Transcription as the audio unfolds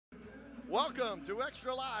Welcome to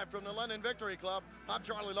Extra Live from the London Victory Club. I'm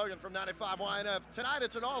Charlie Logan from 95 YNF. Tonight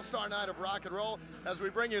it's an all-star night of rock and roll as we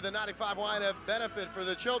bring you the 95 YNF benefit for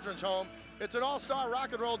the Children's Home. It's an all-star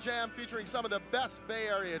rock and roll jam featuring some of the best Bay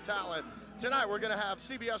Area talent. Tonight we're going to have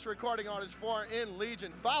CBS recording artists Foreign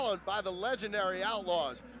Legion, followed by the legendary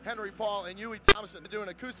Outlaws, Henry Paul and Huey Thompson, to do an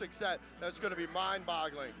acoustic set that's going to be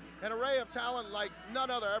mind-boggling. An array of talent like none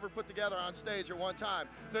other ever put together on stage at one time.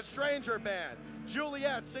 The Stranger Band,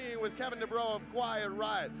 Juliet singing with Kevin DuBrow of Quiet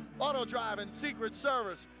Riot, Auto Drive and Secret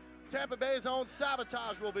Service. Tampa Bay's own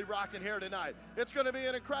Sabotage will be rocking here tonight. It's going to be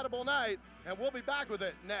an incredible night, and we'll be back with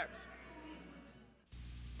it next.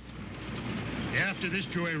 After this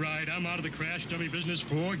joyride, I'm out of the crash dummy business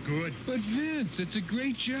for good. But Vince, it's a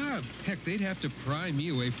great job. Heck, they'd have to pry me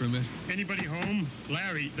away from it. Anybody home?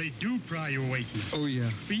 Larry, they do pry you away from it. Oh, yeah.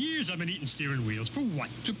 For years, I've been eating steering wheels. For what?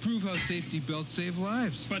 To prove how safety belts save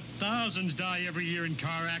lives. But thousands die every year in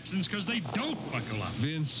car accidents because they don't buckle up.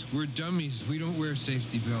 Vince, we're dummies. We don't wear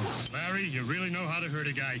safety belts. Larry, you really know how to hurt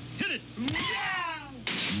a guy. Hit it!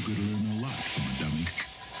 You could learn a lot from a dummy.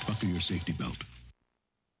 Buckle your safety belt.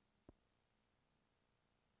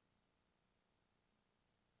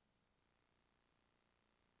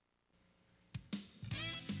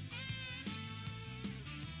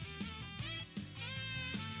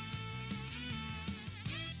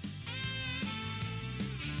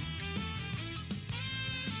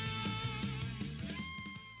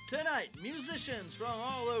 Tonight, musicians from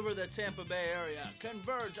all over the Tampa Bay area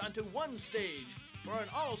converge onto one stage for an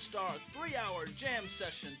all-star 3-hour jam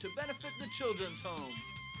session to benefit the Children's Home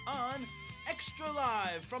on Extra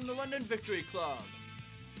Live from the London Victory Club.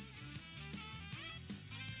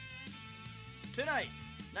 Tonight,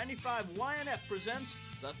 95 YNF presents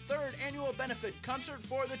the 3rd annual benefit concert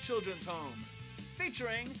for the Children's Home,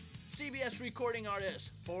 featuring CBS recording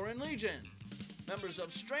artists Foreign Legion, members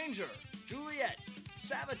of Stranger, Juliet,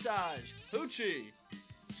 Sabotage, Hoochie,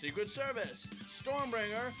 Secret Service,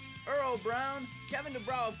 Stormbringer, Earl Brown, Kevin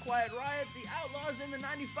DuBrow of Quiet Riot, the Outlaws, and the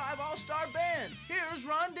 95 All-Star Band. Here's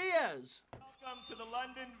Ron Diaz. Welcome to the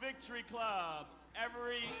London Victory Club.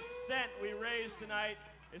 Every cent we raise tonight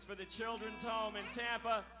is for the Children's Home in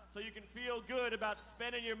Tampa, so you can feel good about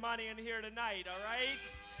spending your money in here tonight, all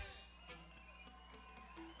right?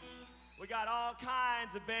 We got all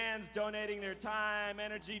kinds of bands donating their time,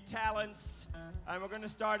 energy, talents, and we're going to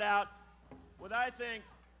start out with, I think,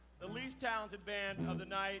 the least talented band of the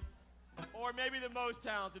night, or maybe the most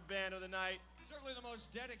talented band of the night. Certainly the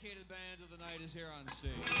most dedicated band of the night is here on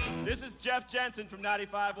stage. This is Jeff Jensen from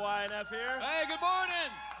 95 YNF here. Hey, good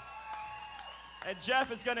morning! And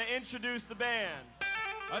Jeff is going to introduce the band.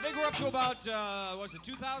 I think we're up to about, what's it,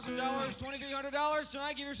 $2,000, $2,300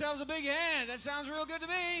 tonight. Give yourselves a big hand. That sounds real good to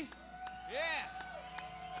me. Yeah.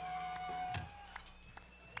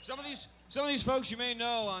 Some of these folks you may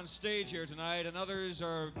know on stage here tonight, and others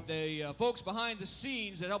are the folks behind the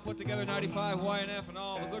scenes that help put together 95 YNF and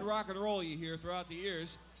all the good rock and roll you hear throughout the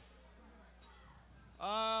years.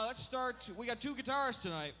 Let's start. We got 2 guitarists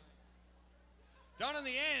tonight. Down in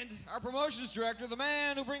the end, our promotions director, the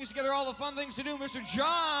man who brings together all the fun things to do, Mr.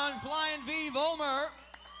 John Flying V. Volmer.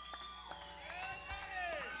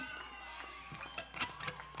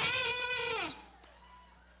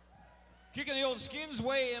 Kicking the old skins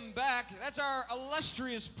way in back, that's our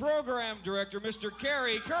illustrious program director, Mr.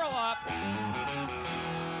 Kerry Kurlop.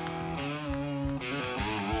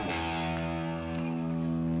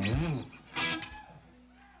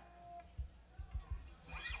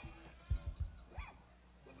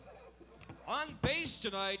 On bass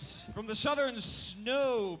tonight, from the Southern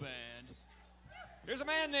Snow Band, here's a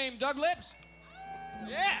man named Doug Lips.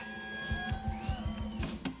 Yeah!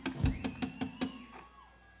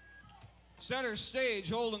 Center stage,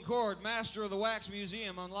 holding court, master of the Wax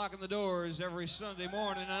Museum, unlocking the doors every Sunday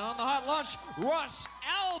morning. And on the hot lunch, Russ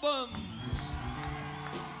Albums.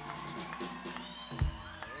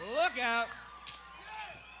 Look out.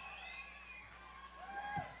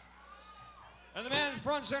 And the man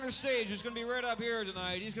front center stage who's going to be right up here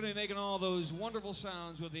tonight, he's going to be making all those wonderful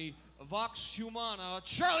sounds with the Vox Humana,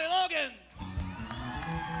 Charlie Logan.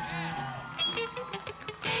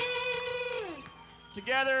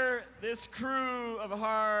 Together, this crew of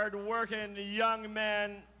hard-working young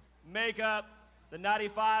men make up the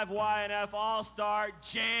 95 YNF All-Star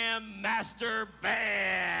Jam Master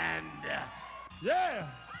Band. Yeah.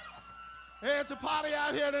 Hey, it's a party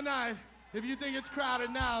out here tonight. If you think it's crowded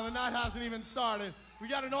now, the night hasn't even started. We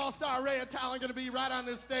got an all-star array of talent going to be right on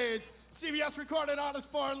this stage. CBS recorded artist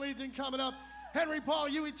Foreign Legion coming up. Henry Paul,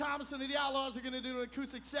 Huey Thompson, and the Outlaws are going to do an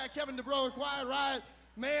acoustic set. Kevin DuBrow of Quiet Riot,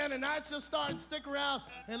 Man, and tonight's just starting. Stick around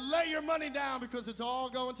and lay your money down because it's all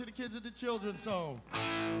going to the kids at the children's home.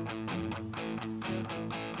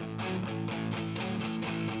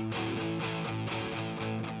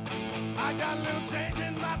 I got a little change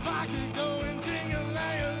in my pocket going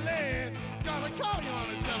ting-a-lang-a-lang. Gonna call you on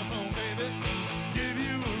the telephone, baby, give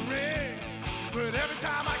you a ring. But every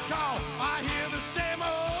time I call, I hear the same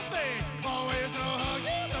old thing. Always no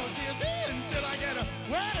hugging, no kissing until I get a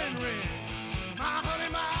wedding ring. My honey,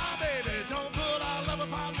 my baby, don't put our love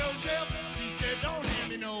upon no shelf. She said, don't hand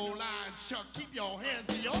me no lines, Chuck, keep your hands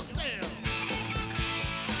to yourself.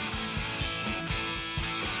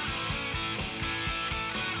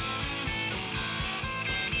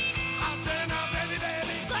 I said, now baby,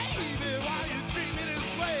 baby, baby, why you treat me this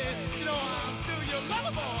way? You know, I'm still your lover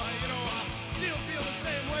boy, you know, I still feel the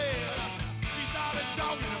same way. She started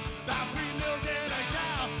talking about free milk and a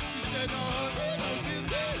cow. She said, no, no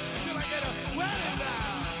kissing till I get a wedding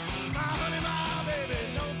down. My honey, my baby,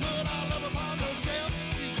 don't put our love upon no shelf.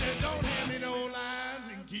 She said, don't hand me no lines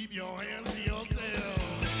and keep your hands to yourself.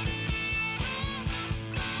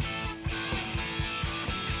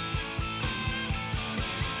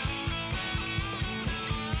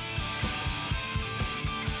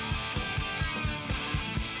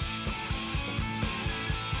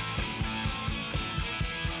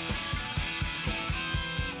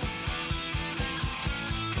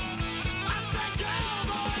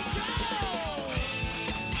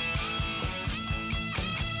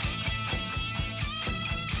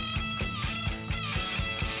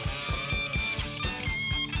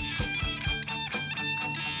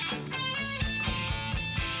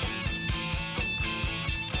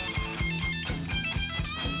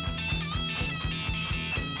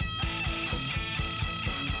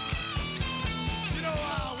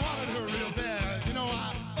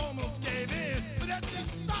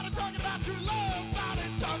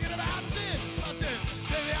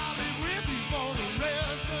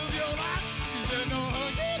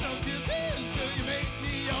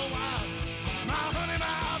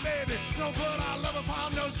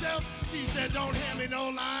 She said, don't hand me no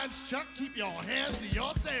lines, Chuck, keep your hands to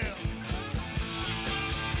yourself.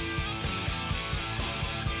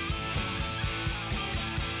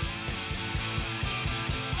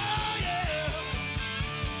 Oh, yeah.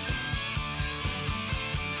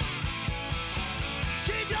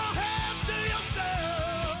 Keep your hands to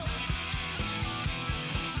yourself.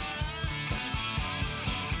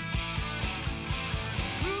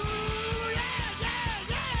 Ooh, yeah, yeah,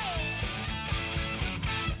 yeah.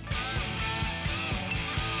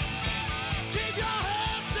 Keep your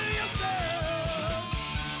hands to yourself.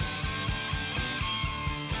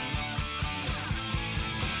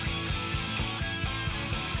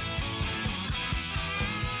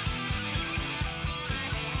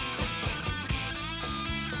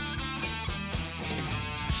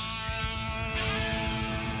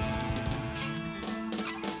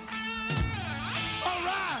 All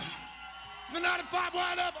right, the 95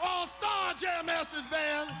 Wind Up All-Star Jam Masters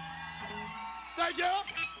Band. Thank you.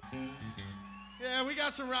 Yeah, we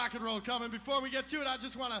got some rock and roll coming. Before we get to it, I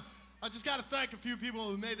just got to thank a few people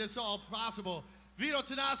who made this all possible. Vito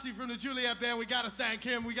Tanasi from the Juliet Band, we got to thank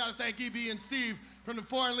him. We got to thank EB and Steve from the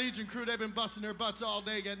Foreign Legion crew. They've been busting their butts all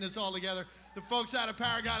day getting this all together. The folks out of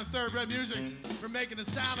Paragon and Thoroughbred Music for making the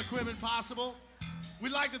sound equipment possible.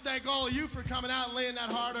 We'd like to thank all of you for coming out and laying that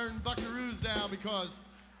hard-earned buckaroos down because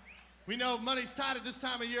we know money's tight at this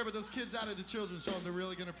time of year, but those kids out at the children's home, they're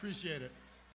really going to appreciate it.